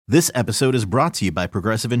This episode is brought to you by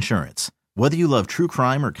Progressive Insurance. Whether you love true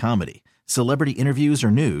crime or comedy, celebrity interviews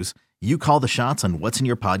or news, you call the shots on what's in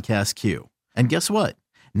your podcast queue. And guess what?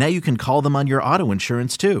 Now you can call them on your auto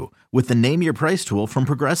insurance too with the Name Your Price tool from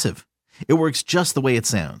Progressive. It works just the way it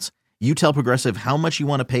sounds. You tell Progressive how much you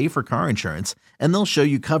want to pay for car insurance, and they'll show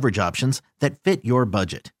you coverage options that fit your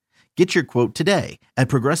budget. Get your quote today at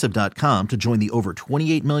Progressive.com to join the over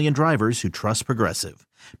 28 million drivers who trust Progressive.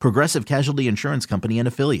 Progressive Casualty Insurance Company and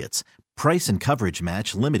Affiliates. Price and coverage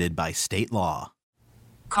match limited by state law.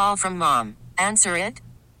 Call from mom. Answer it.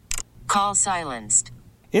 Call silenced.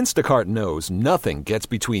 Instacart knows nothing gets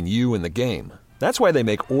between you and the game. That's why they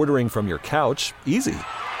make ordering from your couch easy.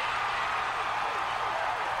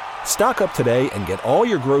 Stock up today and get all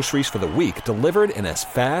your groceries for the week delivered in as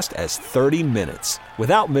fast as 30 minutes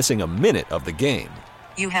without missing a minute of the game.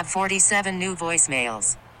 You have 47 new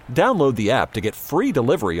voicemails. Download the app to get free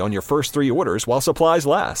delivery on your first 3 orders while supplies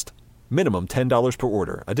last. Minimum $10 per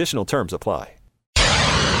order. Additional terms apply.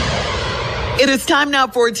 It is time now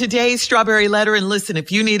for today's Strawberry Letter. And listen,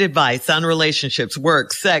 if you need advice on relationships,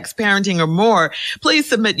 work, sex, parenting, or more, please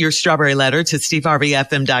submit your Strawberry Letter to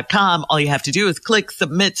SteveHarveyFM.com. All you have to do is click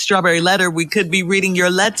Submit Strawberry Letter. We could be reading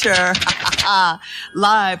your letter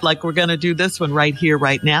live, like we're going to do this one right here,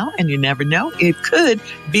 right now. And you never know, it could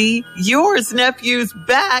be yours. Nephew's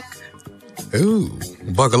back. Ooh,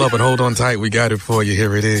 buckle up and hold on tight. We got it for you.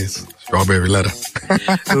 Here it is. Strawberry Letter.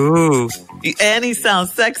 Ooh, and he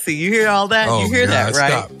sounds sexy. You hear all that? Oh, you hear God,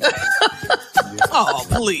 that, right? Oh,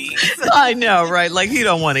 please. I know, right? Like, he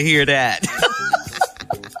don't want to hear that.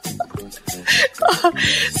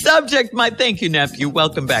 Subject, thank you, nephew.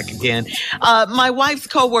 Welcome back again. My wife's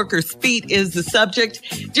coworker's feet is the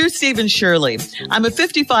subject. Dear Steve and Shirley, I'm a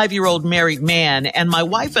 55-year-old married man, and my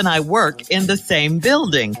wife and I work in the same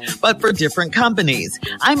building, but for different companies.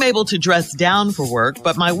 I'm able to dress down for work,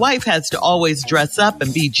 but my wife has to always dress up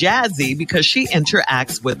and be jazzy because she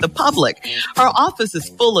interacts with the public. Her office is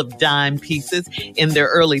full of dime pieces in their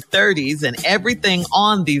early 30s, and everything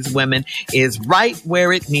on these women is right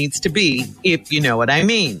where it needs to be, if you know what I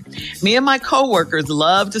mean. Me and my coworkers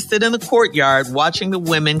love to sit in the courtyard watching the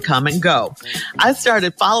women come and go. I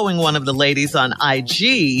started following one of the ladies on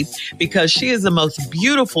IG because she is the most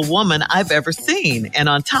beautiful woman I've ever seen. And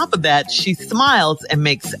on top of that, she smiles and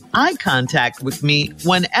makes eye contact with me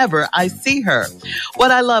whenever I see her.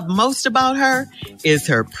 What I love most about her is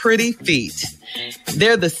her pretty feet.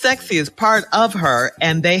 They're the sexiest part of her,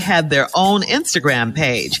 and they have their own Instagram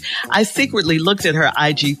page. I secretly looked at her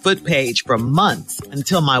IG foot page for months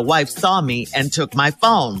until my wife saw me and took my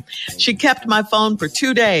phone. She kept my phone for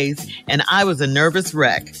 2 days, and I was a nervous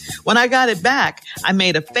wreck. When I got it back, I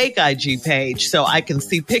made a fake IG page so I can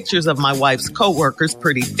see pictures of my wife's coworkers'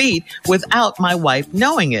 pretty feet without my wife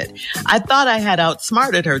knowing it. I thought I had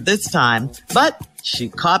outsmarted her this time, but she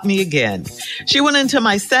caught me again. She went into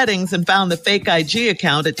my settings and found the fake IG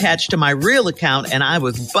account attached to my real account, and I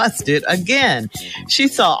was busted again. She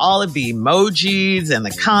saw all of the emojis and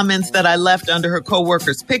the comments that I left under her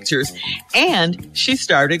coworkers' pictures, and she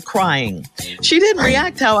started crying. She didn't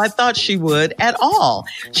react how I thought she would at all.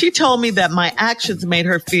 She told me that my actions made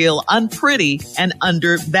her feel unpretty and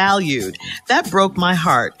undervalued. That broke my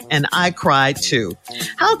heart, and I cried too.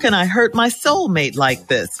 How can I hurt my soulmate like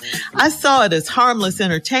this? I saw it as harmless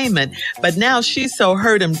entertainment, but now she's so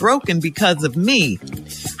hurt and broken because of me.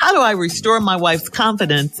 How do I restore my wife's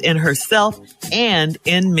confidence in herself and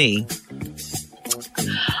in me?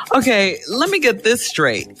 Okay, let me get this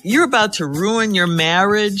straight. You're about to ruin your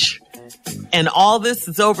marriage, and all this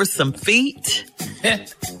is over some feet?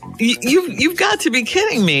 You've got to be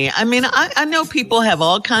kidding me. I mean, I know people have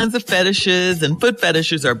all kinds of fetishes, and foot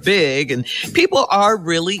fetishes are big, and people are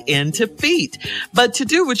really into feet. But to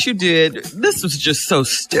do what you did, this was just so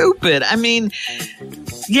stupid. I mean,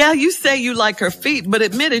 yeah, you say you like her feet, but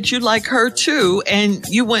admit it, you like her too, and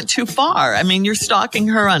you went too far. I mean, you're stalking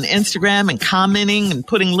her on Instagram and commenting and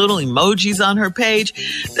putting little emojis on her page.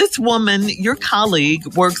 This woman, your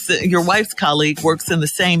wife's colleague works in the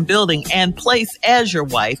same building and place as your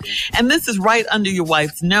wife. And this is right under your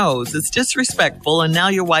wife's nose. It's disrespectful. And now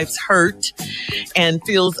your wife's hurt and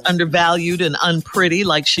feels undervalued and unpretty,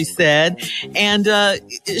 like she said. And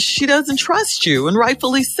she doesn't trust you, and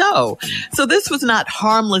rightfully so. So this was not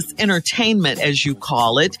harmless entertainment, as you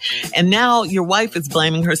call it. And now your wife is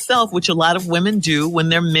blaming herself, which a lot of women do when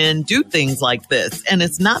their men do things like this. And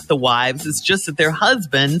it's not the wives. It's just that their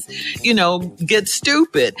husbands, get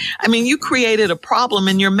stupid. I mean, you created a problem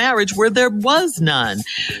in your marriage where there was none.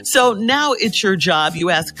 So now it's your job. You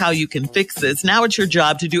ask how you can fix this. Now it's your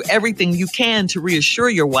job to do everything you can to reassure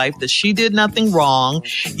your wife that she did nothing wrong.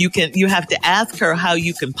 You have to ask her how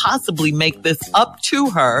you can possibly make this up to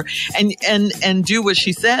her and do what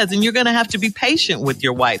she says. And you're going to have to be patient with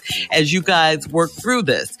your wife as you guys work through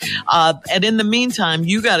this. And in the meantime,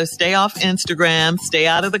 you got to stay off Instagram, stay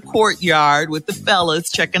out of the courtyard with the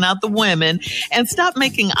fellas, checking out the women, and stop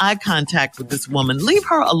making eye contact with this woman. Leave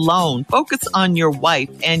her alone. Focus on your wife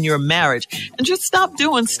and your marriage, and just stop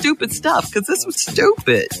doing stupid stuff, because this was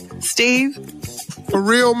stupid. Steve? For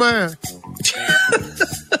real, man.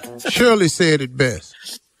 Shirley said it best.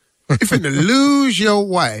 You're finna lose your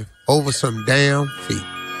wife over some damn feet.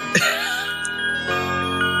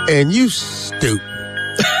 And you stupid.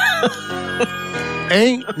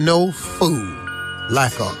 Ain't no fool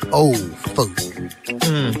like a old fool.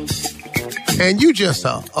 And you just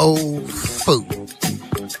a old fool.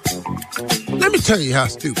 Let me tell you how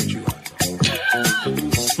stupid you are.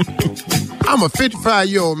 I'm a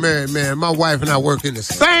 55-year-old married man. My wife and I work in the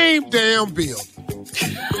same damn building.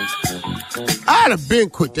 I'd have been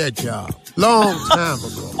quit that job long time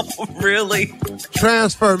ago. Really?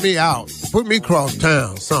 Transfer me out. Put me across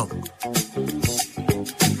town, something.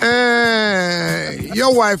 And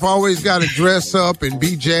your wife always got to dress up and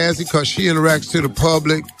be jazzy because she interacts to the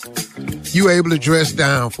public. You able to dress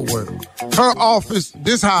down for work. Her office,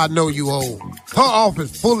 this how I know you old. Her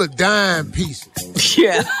office full of dime pieces.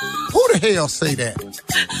 Yeah. Who the hell say that?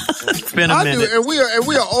 It's been a minute. And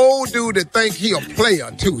we are old dude that think he a player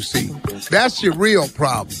too, see. That's your real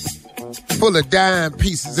problem. Full of dime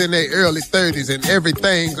pieces in their early 30s and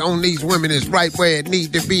everything on these women is right where it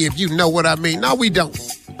need to be, if you know what I mean. No, we don't.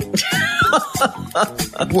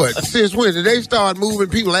 What? Since when did they start moving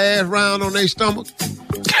people's ass around on their stomach?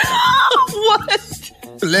 What?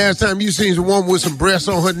 The last time you seen a woman with some breasts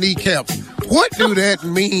on her kneecaps, what do that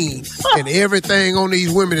mean? And everything on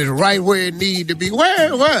these women is right where it need to be.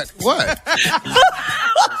 Where? What?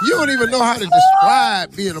 You don't even know how to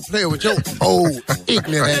describe being a player with your old,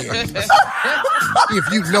 ignorant ass.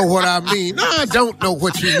 If you know what I mean. No, I don't know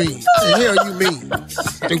what you mean. The hell you mean?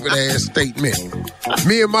 Stupid ass statement.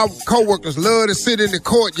 Me and my coworkers love to sit in the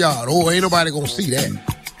courtyard. Oh, ain't nobody gonna see that.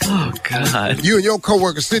 Oh, God. You and your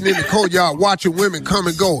coworkers sitting in the courtyard watching women come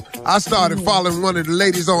and go. I started following one of the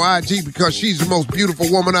ladies on IG because she's the most beautiful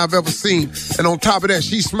woman I've ever seen. And on top of that,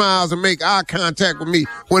 she smiles and make eye contact with me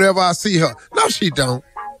whenever I see her. No, she don't.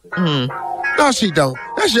 No, she don't.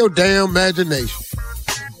 That's your damn imagination.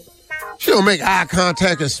 She don't make eye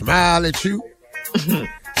contact and smile at you.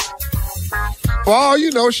 For all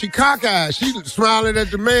you know, she cockeyed. She smiling at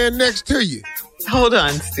the man next to you. Hold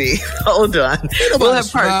on, Steve. Hold on. We'll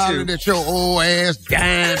have part two. At your old ass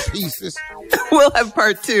dime pieces. We'll have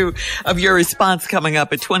part two of your response coming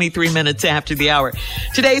up at 23 minutes after the hour.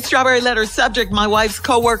 Today's Strawberry Letter subject, my wife's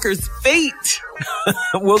coworker's feet.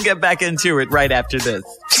 We'll get back into it right after this.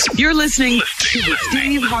 You're listening to the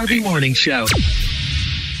Steve Harvey Morning Show.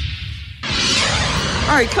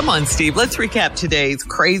 All right, come on, Steve. Let's recap today's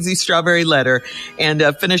crazy strawberry letter and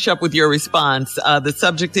finish up with your response. The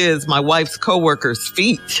subject is my wife's coworker's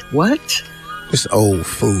feet. What? This old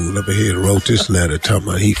fool over here wrote this letter talking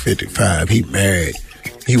about he 55, he married.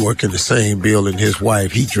 He work in the same building his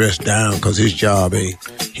wife. He dressed down because his job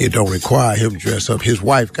it don't require him to dress up. His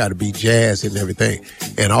wife got to be jazz and everything.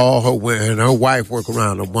 And her wife work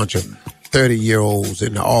around a bunch of 30-year-olds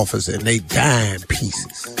in the office and they dime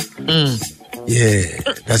pieces. Yeah,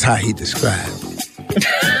 that's how he described it.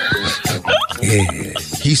 Yeah,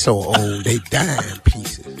 he's so old, they dime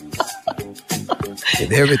pieces.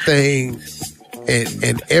 And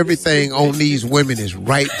everything on these women is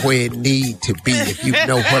right where it need to be, if you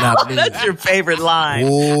know what I mean. That's your favorite line.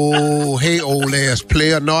 Oh, hey, old ass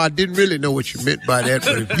player. No, I didn't really know what you meant by that,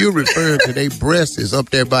 but if you're referring to their breast is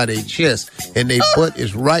up there by their chest and their butt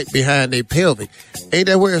is right behind their pelvic, ain't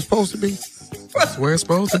that where it's supposed to be? That's where it's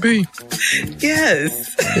supposed to be.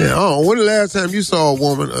 Yes. Yeah, when the last time you saw a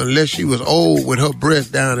woman, unless she was old, with her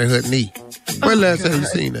breast down at her knee? When the last time you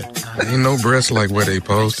seen that? Ain't no breasts like where they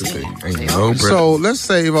supposed to be. Ain't no breasts. So let's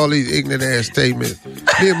save all these ignorant ass statements.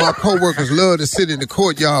 Me and my coworkers love to sit in the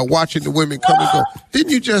courtyard watching the women come and go.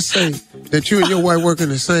 Didn't you just say that you and your wife work in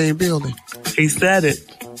the same building? He said it.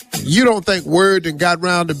 You don't think word done got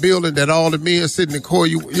around the building that all the men sit in the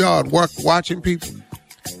courtyard watching people?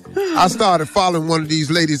 I started following one of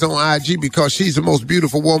these ladies on IG because she's the most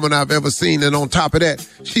beautiful woman I've ever seen. And on top of that,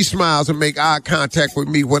 she smiles and make eye contact with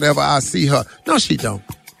me whenever I see her. No, she don't.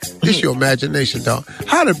 It's your imagination, dog.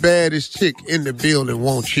 How the baddest chick in the building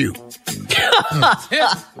wants you?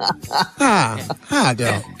 How,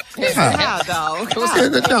 dog? How, dog?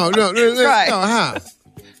 No, how?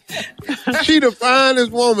 She the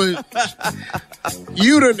finest woman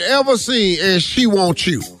you done ever seen, and she wants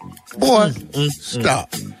you. Boy,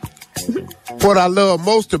 stop. What I love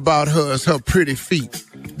most about her is her pretty feet.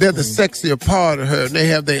 They're the sexier part of her, and they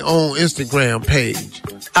have their own Instagram page.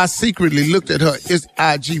 I secretly looked at her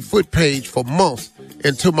IG foot page for months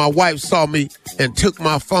until my wife saw me and took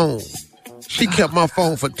my phone. She kept my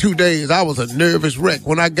phone for 2 days. I was a nervous wreck.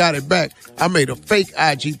 When I got it back, I made a fake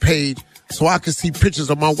IG page so I could see pictures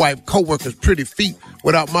of my wife's coworkers' pretty feet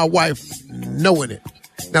without my wife knowing it.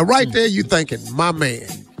 Now, right there, you thinking, my man,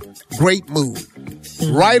 great move.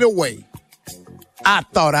 Right away, I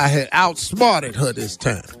thought I had outsmarted her this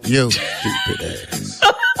time. You stupid ass.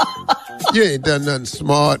 You ain't done nothing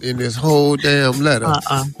smart in this whole damn letter.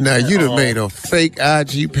 Now, you done made a fake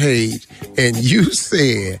IG page, and you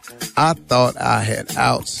said, I thought I had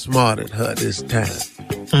outsmarted her this time.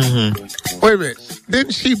 Wait a minute.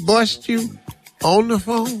 Didn't she bust you on the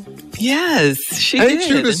phone? Yes, she did. Ain't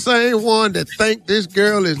you the same one that think this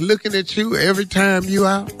girl is looking at you every time you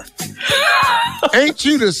out? Ain't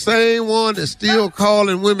you the same one that's still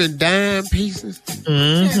calling women dime pieces?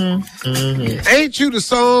 Ain't you the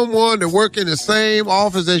same one that work in the same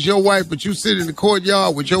office as your wife, but you sit in the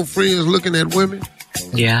courtyard with your friends looking at women?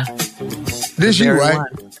 Yeah. This you, right?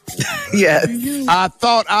 Yes. I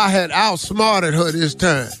thought I had outsmarted her this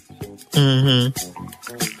time.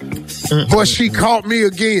 But she caught me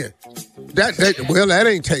again. That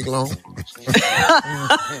ain't take long.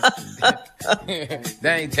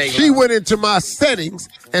 She went into my settings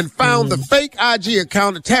and found the fake IG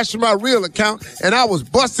account attached to my real account, and I was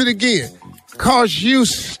busted again. 'Cause you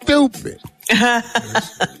stupid.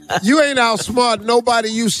 You ain't outsmart nobody,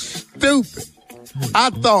 you stupid. I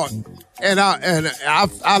thought,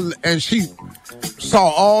 and she saw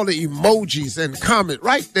all the emojis and comment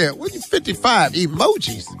right there. What you 55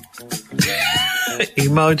 emojis?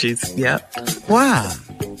 Emojis, yep. Why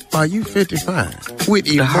are you 55 with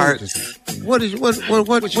emojis? The hearts.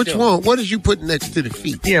 Which one? What did you put next to the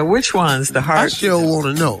feet? Yeah, which ones? The hearts? I sure want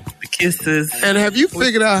to know. The kisses. And have you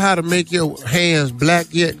figured out how to make your hands black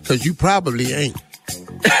yet? Because you probably ain't.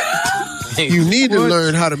 You need to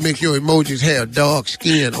learn how to make your emojis have dark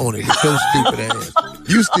skin on it. It's so stupid ass.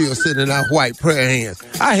 You still sitting out white prayer hands.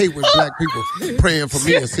 I hate when black people praying for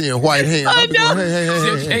me and seeing white hands. I know.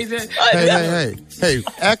 Hey,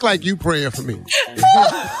 act like you praying for me.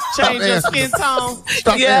 Change your skin tone.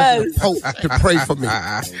 Stop asking the Pope to pray for me.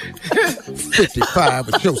 55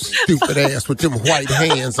 with your stupid ass with them white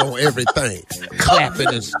hands on everything, clapping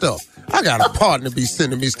and stuff. I got a partner be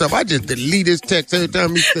sending me stuff. I just delete his text every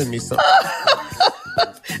time he send me something.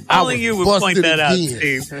 Only you would point that out,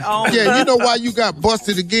 Steve. Oh. Yeah, you know why you got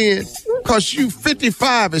busted again? Because you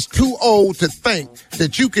 55 is too old to think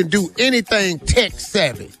that you can do anything tech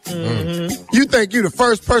savvy. You think you the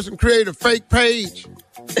first person to create a fake page?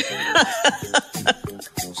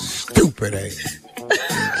 Stupid ass.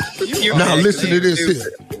 Now listen to this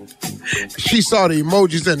here. She saw the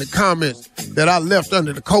emojis and the comments that I left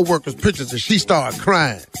under the coworkers' pictures, and she started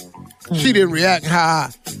crying. She didn't react how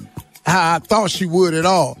I thought she would at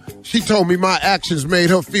all. She told me my actions made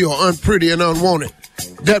her feel unpretty and unwanted.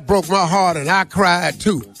 That broke my heart, and I cried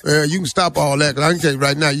too. You can stop all that, because I can tell you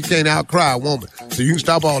right now, you can't outcry a woman. So you can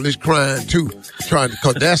stop all this crying too,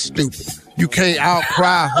 because that's stupid. You can't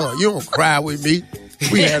outcry her. You don't cry with me.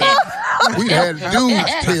 We had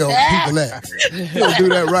dudes tell people that. You don't do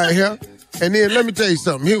that right here. And then let me tell you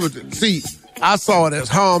something. I saw it as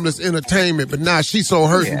harmless entertainment, but now she's so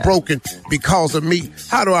hurt and broken because of me.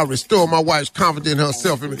 How do I restore my wife's confidence in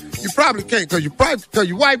herself? You probably can't, because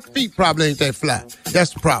your wife's feet probably ain't that fly.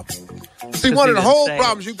 That's the problem. See, one of the whole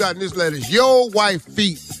problems you got in this letter is your wife's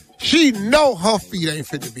feet. She know her feet ain't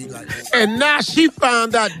fit to be like that. And now she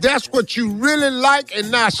found out that's what you really like,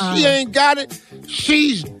 and now she ain't got it.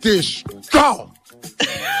 She's distraught.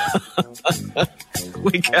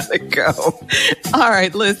 We gotta go. All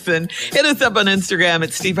right, listen. Hit us up on Instagram at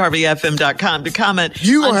SteveHarveyFM.com to comment.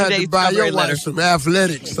 You gonna on have today's to buy your Strawberry wife some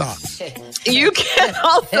athletic socks. You can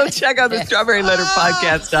also check out the Strawberry Letter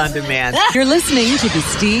podcast on demand. You're listening to the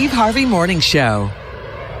Steve Harvey Morning Show.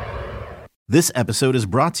 This episode is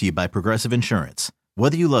brought to you by Progressive Insurance.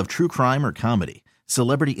 Whether you love true crime or comedy,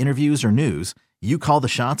 celebrity interviews or news, you call the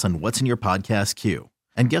shots on what's in your podcast queue.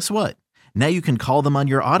 And guess what? Now you can call them on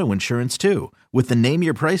your auto insurance too with the Name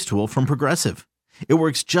Your Price tool from Progressive. It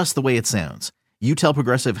works just the way it sounds. You tell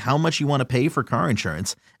Progressive how much you want to pay for car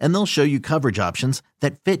insurance, and they'll show you coverage options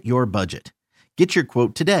that fit your budget. Get your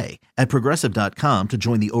quote today at Progressive.com to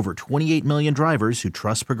join the over 28 million drivers who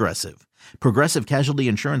trust Progressive. Progressive Casualty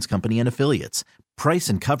Insurance Company and Affiliates. Price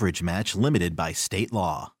and coverage match limited by state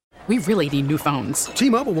law. We really need new phones.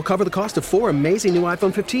 T-Mobile will cover the cost of 4 amazing new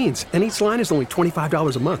iPhone 15s, and each line is only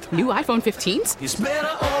 $25 a month. New iPhone 15s? It's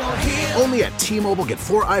better over here. Only at T-Mobile, get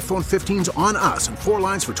 4 iPhone 15s on us and 4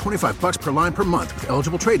 lines for $25 per line per month with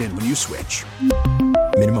eligible trade-in when you switch.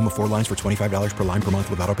 Minimum of 4 lines for $25 per line per month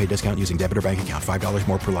with autopay discount using debit or bank account. $5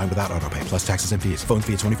 more per line without autopay, plus taxes and fees. Phone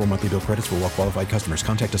fee at 24 monthly bill credits for well-qualified customers.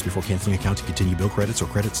 Contact us before canceling account to continue bill credits or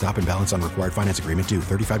credit stop and balance on required finance agreement due.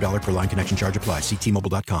 $35 per line connection charge applies. See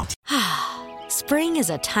T-Mobile.com. Spring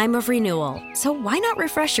is a time of renewal, so why not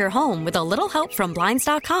refresh your home with a little help from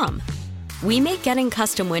Blinds.com? We make getting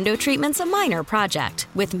custom window treatments a minor project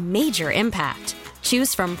with major impact.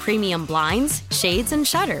 Choose from premium blinds, shades, and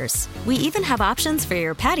shutters. We even have options for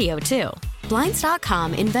your patio, too.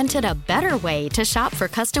 Blinds.com invented a better way to shop for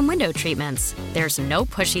custom window treatments. There's no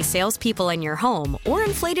pushy salespeople in your home or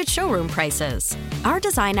inflated showroom prices. Our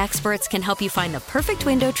design experts can help you find the perfect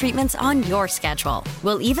window treatments on your schedule.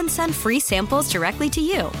 We'll even send free samples directly to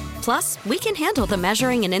you. Plus, we can handle the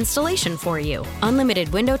measuring and installation for you. Unlimited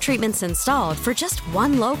window treatments installed for just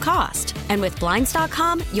one low cost. And with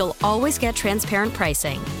Blinds.com, you'll always get transparent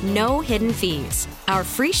pricing. No hidden fees. Our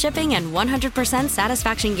free shipping and 100%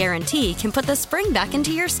 satisfaction guarantee can put the spring back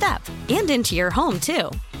into your step and into your home,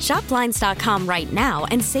 too. Shop Blinds.com right now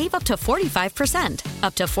and save up to 45%.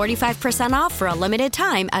 Up to 45% off for a limited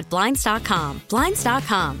time at Blinds.com.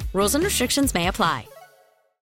 Blinds.com. Rules and restrictions may apply.